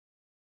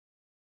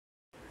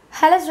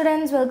Hello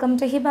students, welcome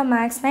to Hiba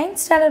Max 9th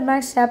Standard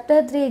Max Chapter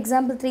 3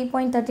 Example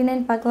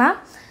 3.39 பார்க்கலாம்.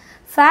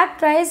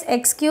 Factorize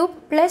x cube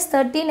plus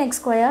 13x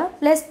square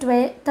plus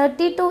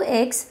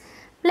 32x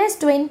plus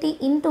 20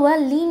 into a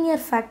linear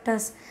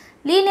factors.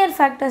 Linear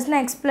factors na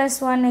x plus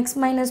 1, x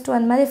minus 2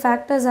 அந்த மாதிரி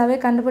factors ஆவே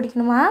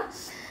கண்டுபிடிக்கணுமா.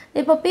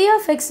 இப்போ p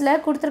of xல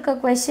கொடுத்திருக்க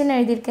question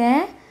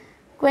எழுதியிருக்கேன்.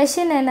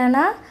 Question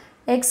என்னன்னா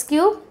x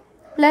cube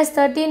plus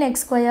 13x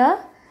square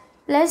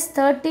plus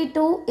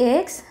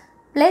 32x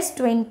plus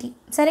 20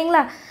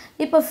 சரிங்களா.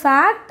 இப்போ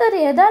factor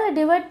எதால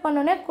டிவைட்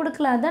பண்ணனும்னே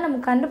கொடுக்கல அத நம்ம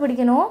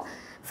கண்டுபிடிக்கணும்.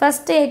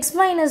 ஃபர்ஸ்ட் x -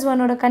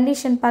 1 ஓட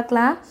கண்டிஷன்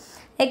பார்க்கலாம்.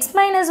 x -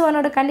 1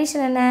 ஓட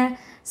கண்டிஷன் என்ன?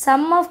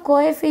 sum of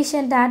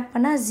coefficient ஆட்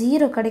பண்ணா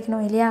 0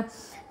 கிடைக்கணும் இல்லையா.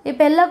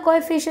 இப்போ எல்லா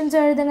கோஎஃபிஷியன்ட்ஸ்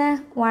எழுதுங்க.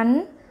 1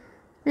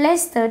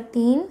 plus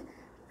 13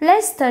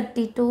 plus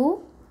 32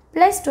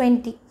 plus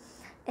 20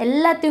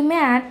 எல்லாத்தையுமே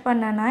ஆட்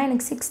பண்ணனா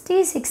எனக்கு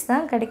 66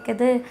 தான்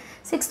கிடைக்குது.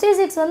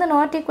 66 வந்து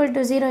not equal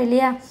to 0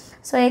 இல்லையா.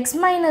 So x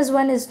 -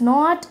 1 is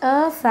not a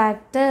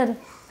factor.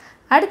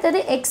 அடுத்தது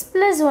x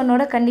plus 1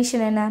 ஓட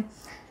கண்டிஷன் என்ன?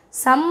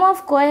 sum of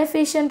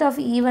coefficient of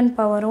even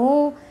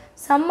பவரும்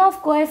sum of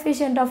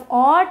coefficient of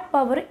odd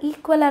power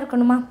ஈக்குவலா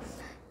இருக்கணுமா?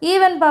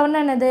 even பவர்னா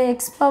என்னது?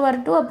 x power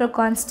 2 அப்புறம்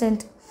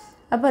கான்ஸ்டன்ட்.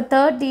 அப்ப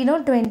 13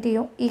 உம் 20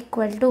 உம்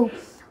equal to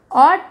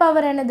odd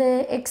பவர் என்னது?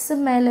 x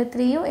மேல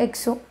 3 உம்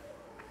x உம்.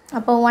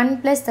 அப்போ 1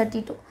 plus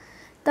 32.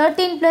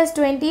 13 plus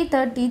 20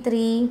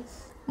 33.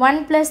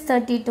 1 plus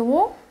 32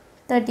 உம்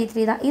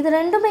 33 தான். இது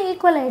ரெண்டுமே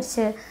ஈக்குவல்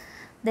ஆயிடுச்சு.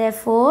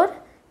 Therefore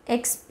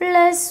x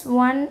plus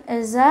 1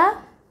 is a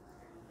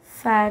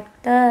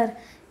factor.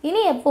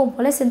 இனி எப்பவும்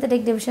போல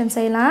synthetic division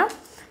செய்யலாம்.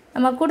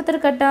 நம்ம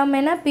கொடுத்திருக்க term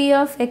என்ன? p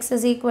of x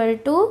is equal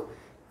to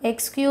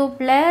x cube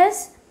plus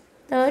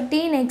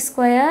 13x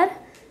square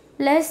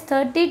plus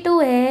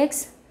 32x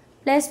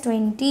plus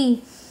 20.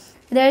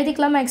 இதை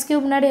எழுதிக்கலாமா? x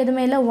cube முன்னாடி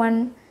எதுவுமே இல்லை 1,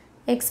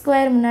 x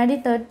square முன்னாடி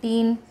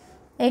 13,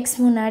 x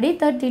முன்னாடி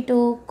 32,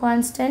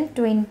 constant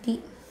 20.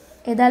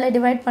 எதால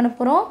டிவைட் பண்ண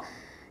போகிறோம்?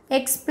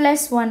 x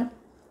plus 1.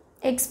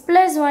 x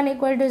plus 1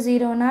 equal to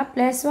 0 na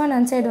plus 1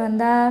 anside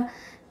வந்தா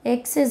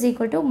x is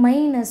equal to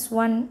minus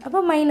 1. அப்போ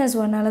minus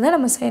 1 ஆல தான்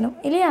நம்ம செய்யணும்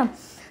இல்லையா.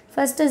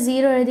 ஃபர்ஸ்ட்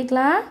 0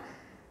 எழுதிக்கலாம்.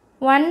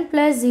 1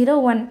 plus 0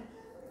 1.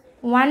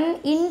 1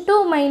 into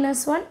minus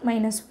 1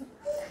 minus 1.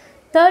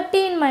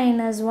 13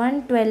 minus 1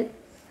 12.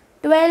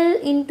 12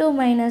 into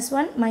minus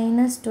 1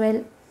 minus 12.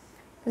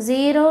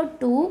 0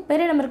 2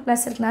 பெரிய நம்பருக்கு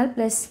ப்ளஸ் இருக்கனால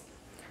plus.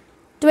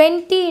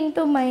 20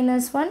 into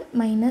minus 1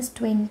 minus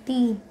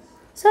 20.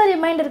 So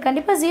remainder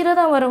கண்டிப்பாக 0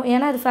 தான் வரும்,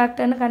 ஏன்னா அது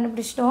ஃபேக்டர்னு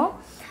கண்டுபிடிச்சிட்டோம்.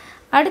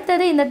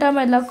 அடுத்தது இந்த டேர்ம்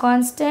இதில்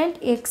கான்ஸ்டன்ட்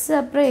எக்ஸ்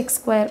அப்புறம் எக்ஸ்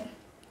ஸ்கொயர்.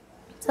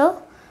 ஸோ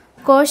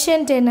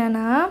கோஷன்ட்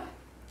என்னன்னா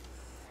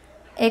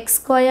X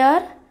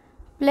square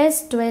plus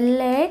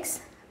 12x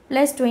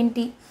plus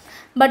 20.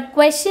 But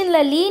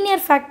கொஷனில்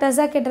linear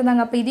ஃபேக்டர்ஸாக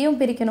கேட்டிருந்தாங்க, அப்போ இதையும்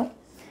பிரிக்கணும்.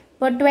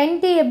 இப்போ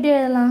 20 எப்படி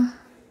எழுதலாம்?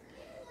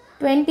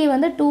 20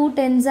 வந்து 2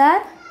 10s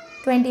are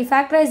 20.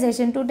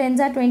 Factorisation 2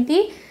 10s are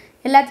 20.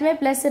 எல்லாத்துமே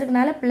ப்ளஸ்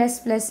இருக்கனால plus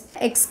plus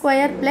X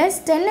square plus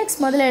 10x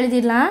முதல்ல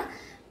எழுதிடலாம்.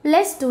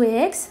 ப்ளஸ்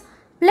 2x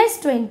ப்ளஸ்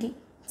 20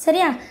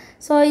 சரியா.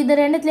 ஸோ இது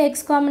ரெண்டுத்தில்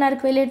எக்ஸ் காமனாக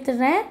இருக்குது, வெளியே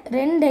எடுத்துடுறேன்.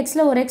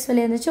 2xல் ஒரு எக்ஸ்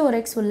வெளியே இருந்துச்சு, ஒரு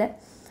எக்ஸ் உள்ள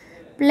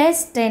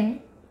ப்ளஸ் 10.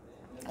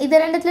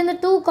 இது ரெண்டுத்துலேருந்து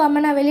 2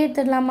 காமனாக வெளியே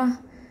எடுத்துடலாமா?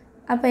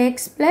 அப்போ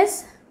X plus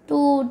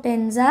 2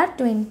 10s are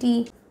 20.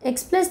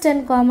 X plus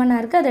 10 காமனாக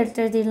இருக்குது, அதை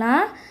எடுத்து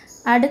எழுதிடலாம்.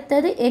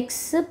 அடுத்தது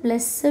எக்ஸு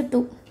ப்ளஸ்ஸு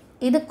 2,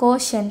 இது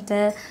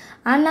கோஷன்ட்டு.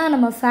 ஆனால்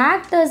நம்ம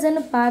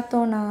ஃபேக்டர்ஸ்ன்னு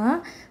பார்த்தோன்னா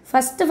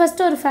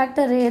ஃபஸ்ட்டு ஒரு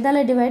ஃபேக்டர் எதால்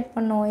டிவைட்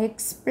பண்ணோம்?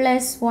 எக்ஸ்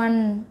ப்ளஸ் 1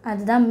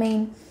 அதுதான்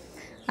மெயின்.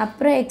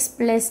 அப்புறம் எக்ஸ்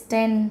ப்ளஸ்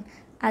 10,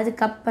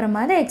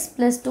 அதுக்கப்புறமா தான் எக்ஸ்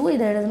ப்ளஸ் 2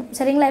 இதை எழுதணும்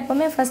சரிங்களா.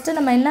 எப்போவுமே ஃபஸ்ட்டு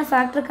நம்ம என்ன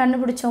ஃபேக்டர்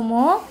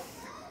கண்டுபிடிச்சோமோ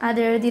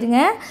அது எழுதிருங்க.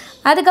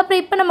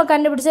 அதுக்கப்புறம் இப்போ நம்ம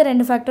கண்டுபிடிச்ச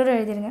 2 ஃபேக்டரும்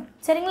எழுதிருங்க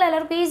சரிங்களா.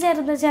 எல்லாருக்கும் ஈஸியாக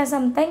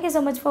இருந்துச்சு. தேங்க்யூ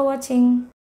ஸோ மச் ஃபார் வாட்சிங்.